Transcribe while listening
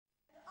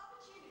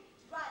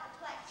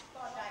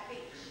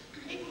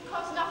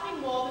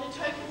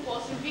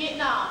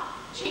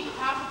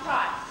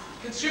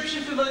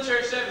Conscription for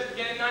military service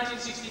began in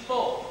 1964,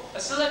 a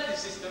selective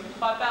system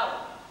by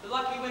ballot. The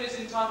lucky winners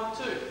entitled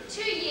to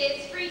 2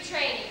 years free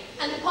training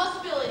and the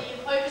possibility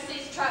of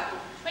overseas travel.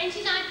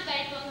 29th of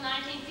April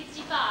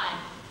 1965,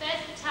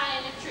 1st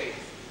Battalion of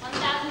Troops,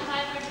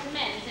 1,500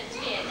 men sent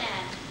to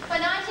Vietnam. By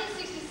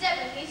 1967,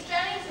 the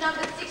Australians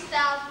numbered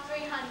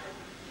 6,300.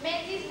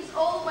 Menzies was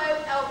all the way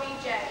with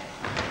LBJ.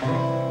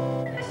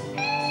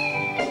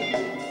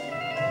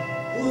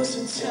 Was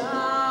a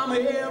time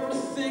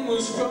everything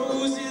was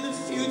rosy, the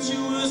future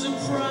was a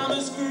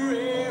promise for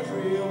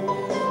everyone.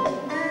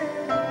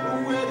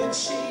 Where the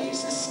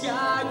changed, the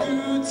sky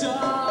grew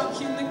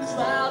dark and the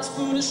clouds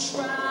put a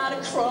shroud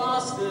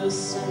across the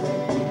sun.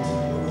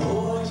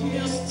 War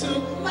years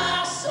took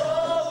my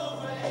soul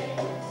away.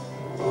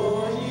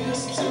 War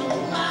years took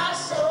my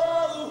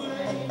soul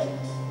away.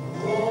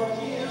 War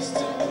years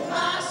took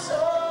my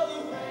soul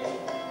away.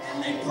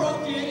 And they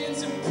broke it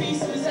into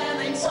pieces and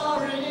they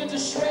tore it into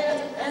shreds.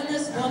 And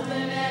there's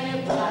nothing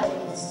anybody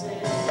can say.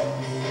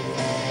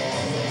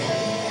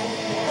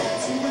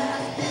 To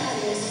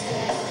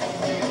Afghanistan,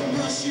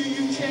 Russia,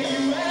 UK,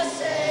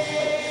 USA.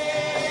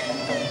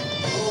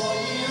 War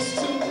years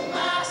took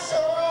my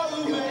soul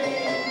away.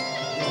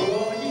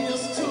 War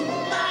years took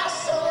my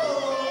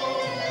soul.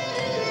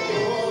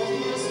 War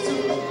years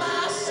took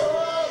my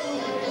soul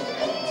away.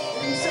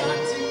 And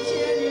doctor,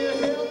 can you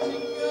help me?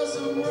 'Cause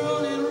I'm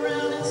running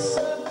around in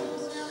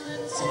circles and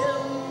they're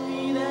telling me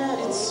that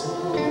it's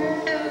okay.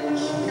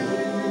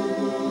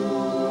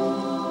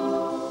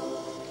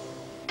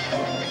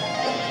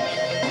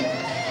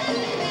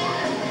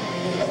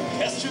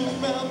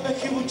 Back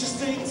you were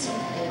just 18,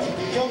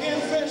 young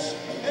and fresh,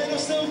 and I'm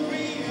so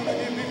green.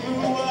 Every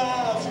blue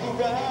eyes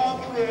were out,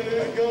 ready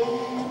to go.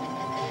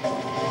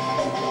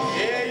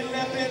 Yeah, you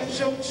laughed and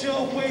joked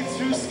your way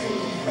through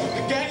school.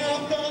 The gang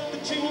all thought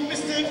that you were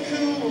Mr.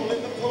 Cool,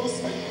 and the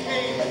postman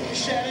came, you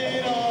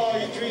shattered all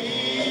your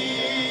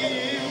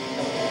dreams.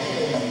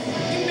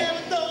 You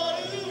never thought,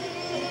 you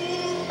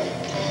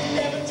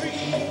never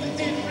dreamed that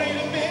didn't rain a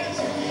bit.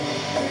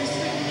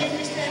 You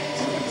reached out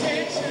to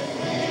attention.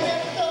 You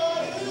never thought.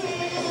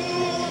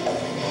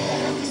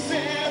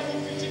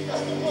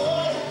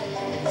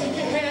 Take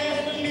your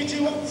hand and lead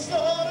you up the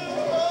slaughter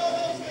of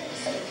those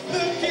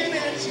looking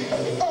at you,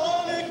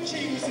 all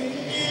accusing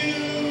you.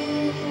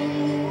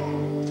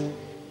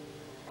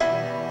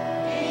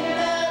 He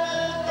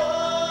never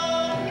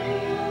thought of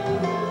you.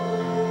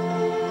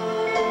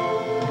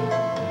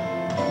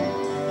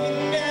 He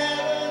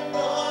never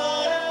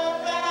thought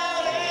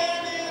about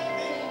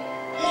anything.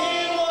 He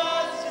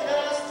was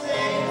just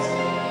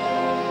 18.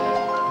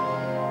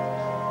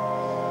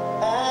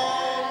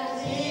 And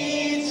he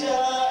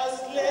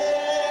just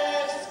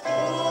left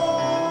school.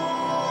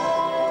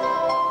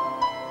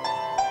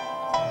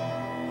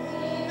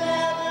 He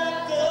never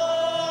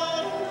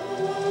thought of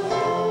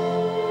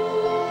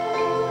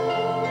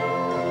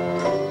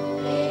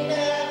He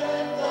never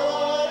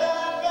thought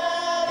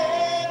about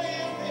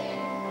anything.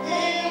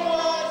 He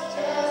was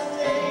just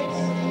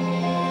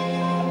 18.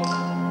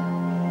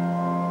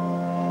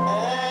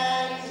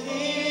 And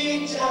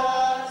he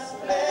just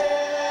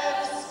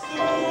left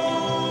school.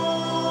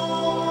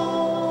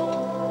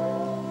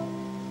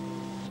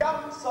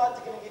 Government decides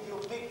they're going to give you a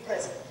big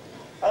present.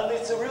 Only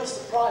it's a real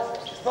surprise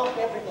because not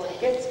everybody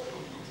gets it.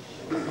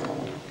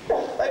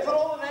 They put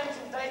all the names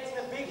and dates in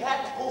a big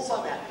hat and pull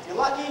some out. If you're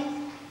lucky,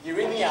 you're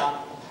in the army.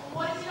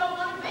 What if you don't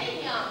want to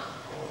be young?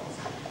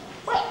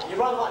 Well, you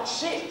run like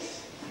shit.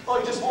 Or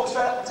you just walk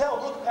straight up and tell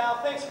them, look, pal,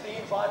 thanks for the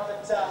invite,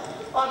 but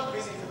I'm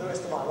busy for the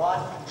rest of my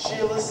life.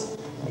 Sheilas,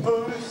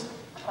 booze,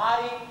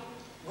 partying,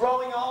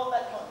 growing old,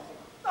 that kind of thing.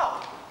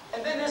 Oh,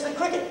 and then there's the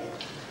cricket.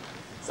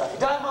 So if you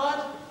don't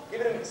mind,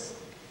 give it a miss.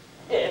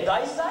 Yeah, and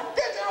they say,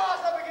 get your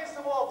ass up against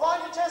the wall,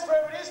 find your chest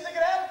wherever it is, stick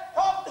it out,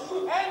 hop, and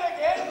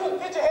again,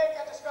 get your hair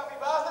cut, you scruffy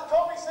bastard,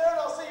 call me sir, and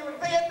I'll see you in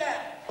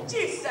Vietnam.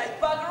 You say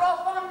bugger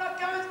off, I'm not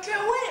going to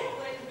Kuwait.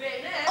 We're in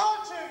Vietnam.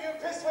 Aren't you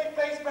pissweak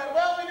beast, man?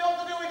 Well, we know what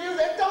to do with you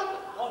then, don't we?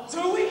 Oh,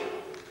 do we?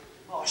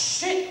 Oh,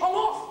 shit, I'm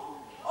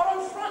off. I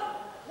don't front.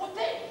 What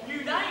then?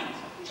 New names,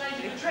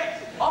 changing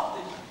address,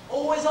 often,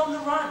 always on the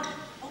run,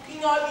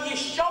 looking over your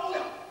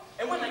shoulder.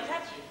 And when they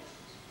catch you,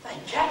 they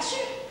catch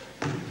you?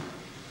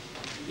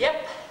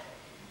 Yep.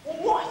 Well,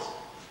 what?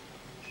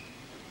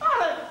 I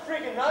don't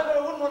friggin' know, but I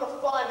wouldn't want to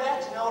find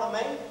out, you know what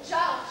I mean?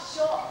 Child,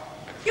 sure.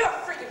 You're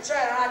a freaking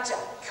traitor, aren't you?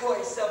 Call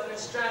yourself an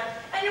Australian,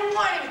 and you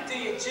won't even do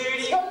your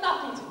duty. It's got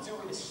nothing to do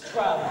with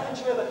Australia.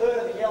 Haven't you ever heard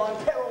of the Yellow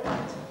Peril,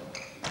 mate?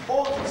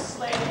 All of you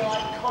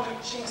slanty-eyed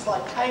comic chinks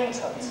like cane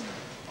toads,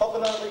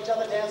 hopping over each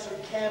other down through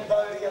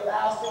Cambodia,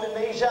 Laos,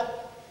 Indonesia,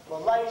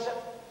 Malaysia,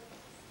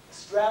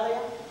 Australia.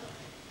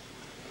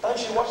 Don't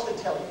you watch the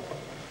telly?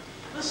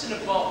 Listen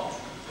to Bob.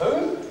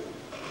 Who?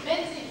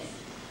 Menzies.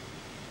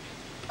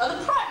 Oh,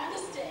 the Prime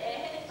Minister.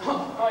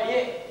 Oh,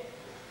 yeah.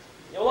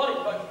 You're a lot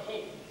of vote for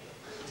him.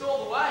 It's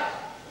all the way.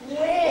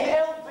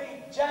 Yeah,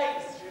 LBJ,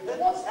 stupid.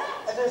 What's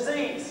that? A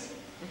disease.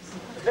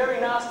 A very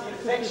nasty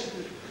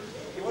infection.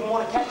 You wouldn't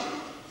want to catch it.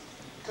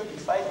 Could be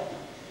fatal.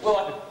 Well,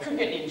 I could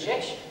get an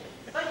injection.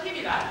 They give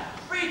you that.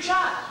 free of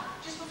charge,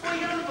 just before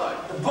you get on the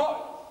boat. The boat?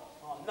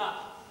 Oh, no.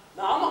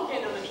 No, I'm not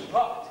getting on any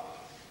boat.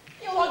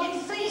 You know, I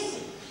get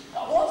seasick.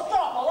 What's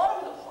got up all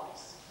over the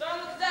place?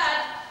 Don't look at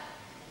that.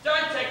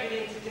 Don't take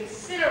it into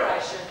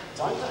consideration.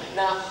 Don't they?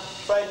 Nah,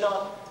 afraid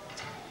not.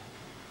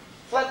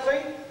 Flat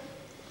feet?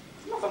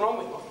 Nothing wrong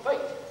with my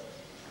feet.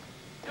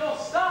 Your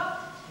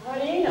stuff. How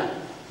do you know?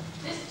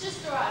 This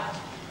just arrived.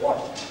 What?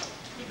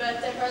 Your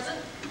birthday present.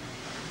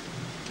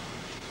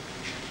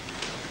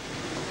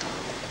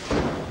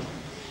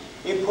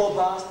 You poor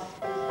bastard.